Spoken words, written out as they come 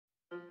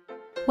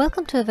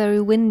Welcome to a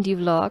very windy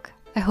vlog.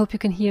 I hope you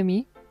can hear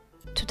me.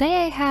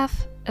 Today I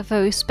have a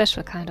very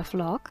special kind of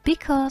vlog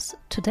because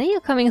today you're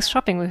coming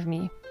shopping with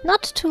me.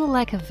 Not to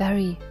like a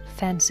very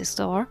fancy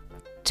store,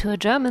 to a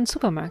German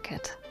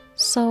supermarket.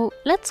 So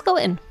let's go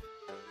in.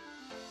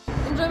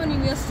 In Germany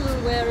we are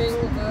still wearing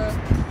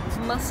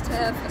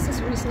must-have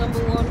accessories #1.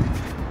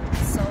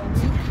 So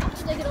we have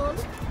to take it on.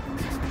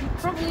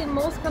 Probably in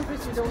most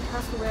countries we don't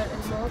have to wear it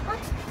anymore, but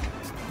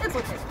it's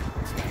okay.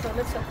 So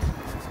let's go.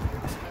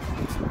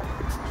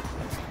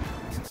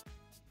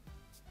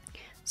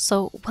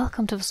 So,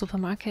 welcome to the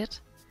supermarket.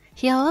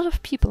 Here are a lot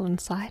of people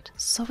inside,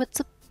 so it's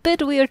a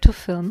bit weird to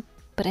film,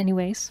 but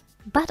anyways.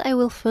 But I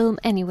will film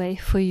anyway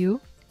for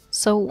you.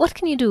 So, what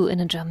can you do in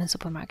a German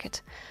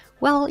supermarket?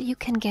 Well, you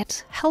can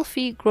get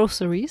healthy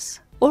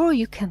groceries, or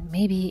you can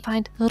maybe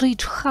find a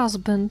rich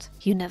husband,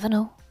 you never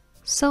know.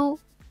 So,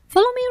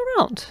 follow me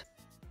around.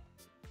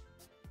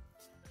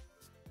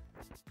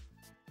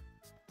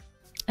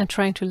 I'm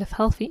trying to live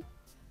healthy.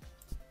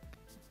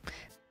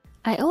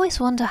 I always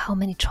wonder how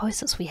many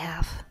choices we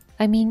have.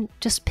 I mean,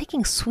 just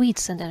picking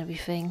sweets and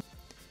everything.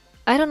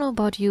 I don't know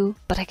about you,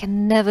 but I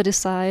can never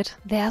decide.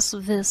 There's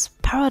this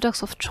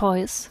paradox of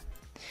choice.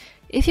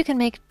 If you can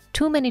make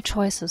too many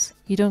choices,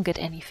 you don't get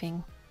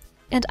anything.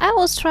 And I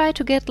always try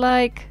to get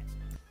like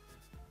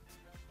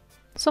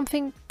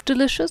something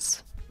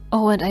delicious.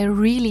 Oh, and I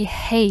really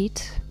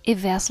hate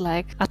if there's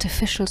like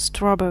artificial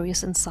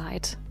strawberries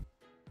inside.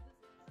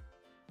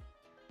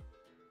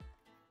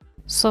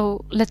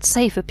 So let's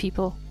save the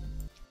people.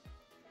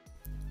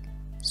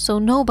 So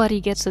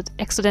nobody gets it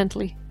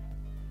accidentally.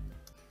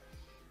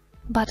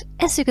 But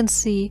as you can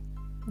see,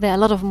 there are a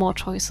lot of more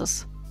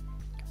choices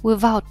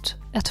without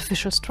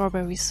artificial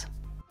strawberries.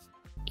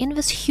 In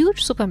these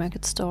huge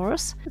supermarket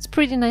stores, it's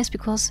pretty nice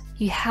because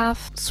you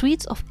have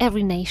sweets of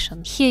every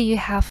nation. Here you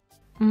have,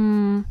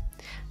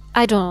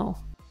 I don't know.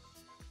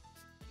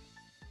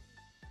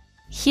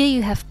 Here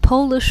you have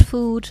Polish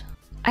food.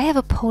 I have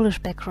a Polish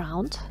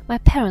background. My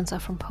parents are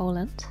from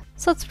Poland.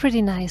 So it's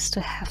pretty nice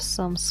to have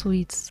some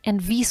sweets. And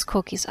these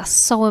cookies are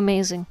so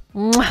amazing.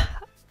 Mwah!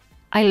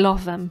 I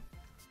love them.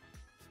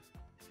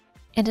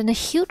 And in a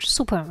huge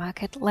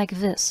supermarket like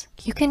this,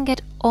 you can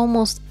get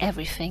almost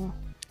everything.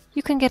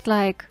 You can get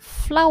like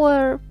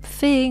flower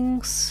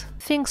things,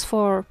 things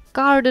for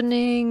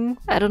gardening.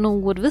 I don't know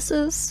what this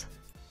is.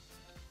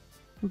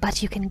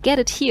 But you can get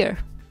it here.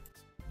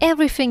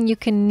 Everything you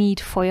can need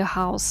for your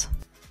house.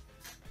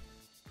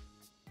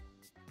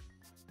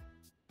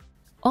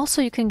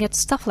 Also, you can get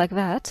stuff like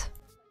that.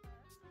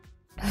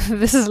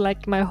 This is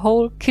like my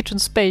whole kitchen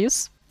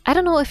space. I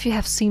don't know if you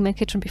have seen my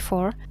kitchen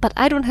before, but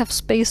I don't have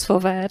space for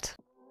that.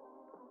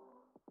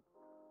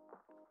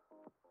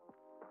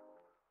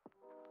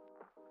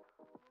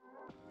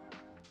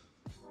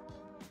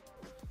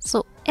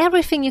 So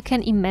everything you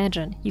can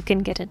imagine, you can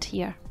get it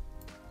here.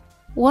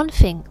 One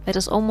thing that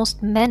is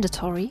almost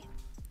mandatory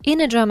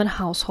in a German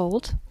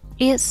household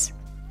is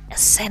a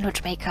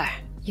sandwich maker.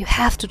 You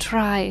have to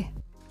try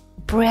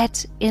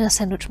bread in a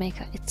sandwich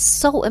maker. It's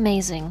so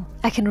amazing.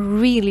 I can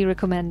really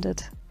recommend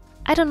it.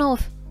 I don't know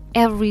if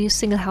every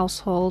single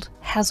household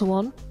has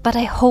one, but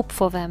I hope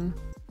for them.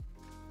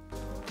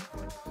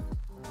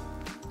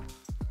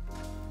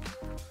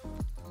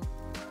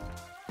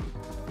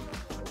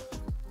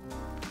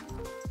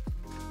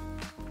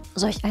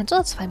 Soll ich 1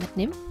 oder 2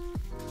 mitnehmen?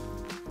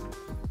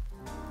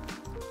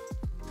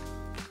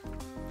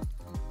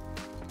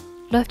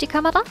 Läuft die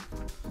Kamera?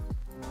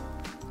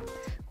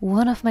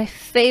 One of my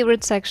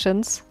favorite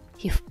sections,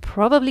 you've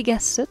probably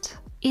guessed it,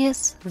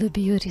 is the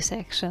beauty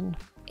section.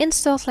 In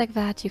stores like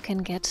that you can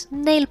get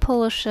nail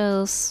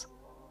polishes,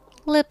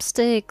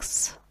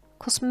 lipsticks,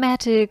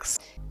 cosmetics.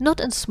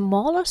 Not in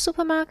smaller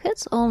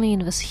supermarkets, only in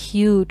this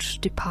huge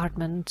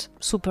department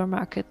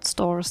supermarket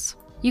stores.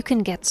 You can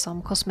get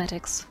some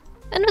cosmetics.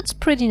 And it's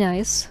pretty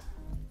nice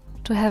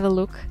to have a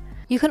look.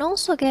 You can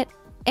also get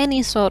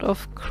any sort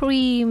of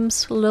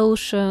creams,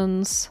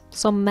 lotions,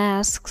 some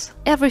masks,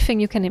 everything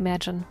you can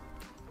imagine.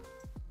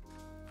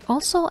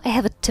 Also, I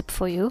have a tip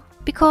for you,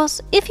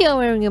 because if you are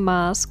wearing a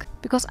mask,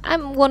 because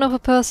I'm one of a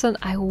person,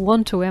 I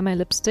want to wear my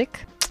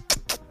lipstick.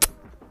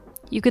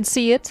 You can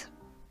see it.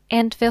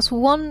 And there's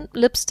one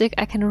lipstick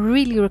I can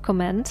really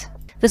recommend.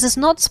 This is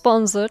not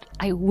sponsored.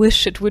 I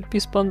wish it would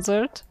be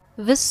sponsored.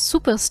 These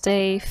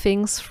Superstay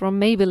things from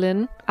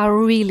Maybelline are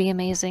really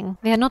amazing.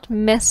 They are not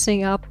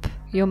messing up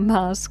your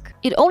mask.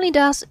 It only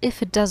does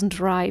if it doesn't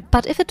dry,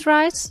 but if it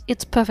dries,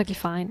 it's perfectly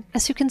fine.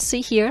 As you can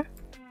see here,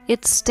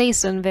 it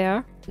stays in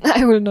there.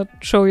 I will not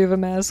show you the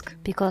mask,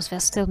 because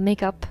there's still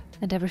makeup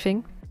and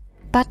everything.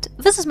 But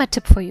this is my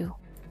tip for you.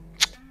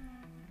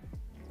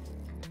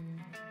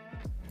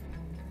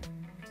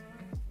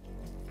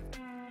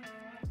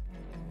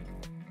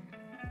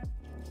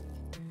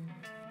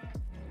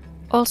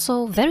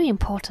 Also, very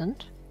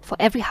important for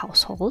every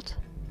household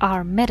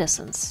are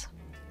medicines.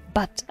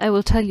 But I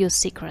will tell you a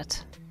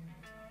secret.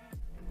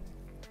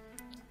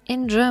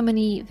 In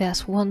Germany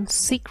there's one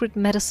secret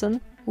medicine,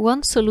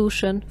 one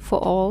solution for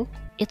all.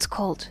 It's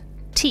called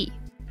tea.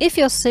 If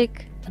you're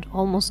sick and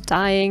almost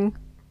dying,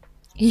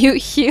 You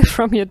hear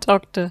from your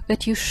doctor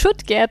that you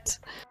should get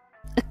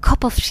a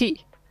cup of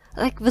tea.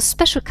 Like the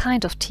special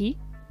kind of tea.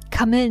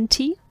 Kamillen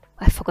tea.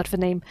 I forgot the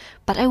name.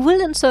 But I will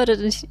insert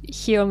it in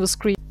here on the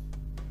screen.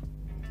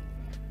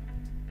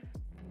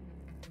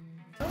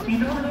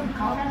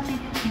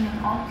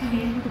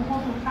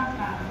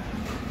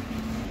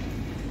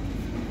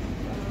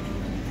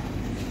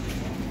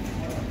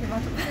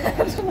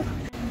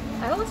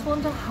 I always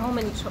wonder how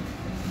many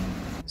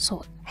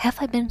So, have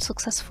I been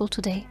successful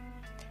today?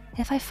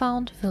 Have I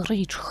found the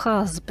rich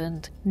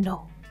husband?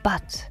 No.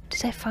 But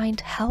did I find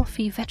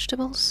healthy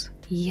vegetables?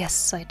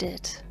 Yes, I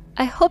did.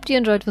 I hope you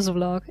enjoyed this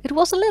vlog. It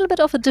was a little bit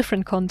of a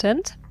different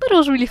content, but it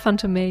was really fun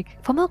to make.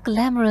 For more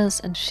glamorous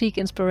and chic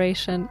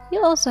inspiration,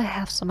 you also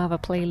have some other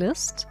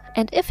playlists.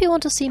 And if you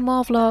want to see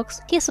more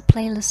vlogs, here's a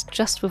playlist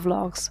just for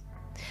vlogs.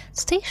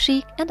 Stay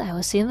chic and I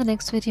will see you in the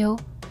next video.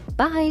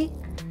 Bye!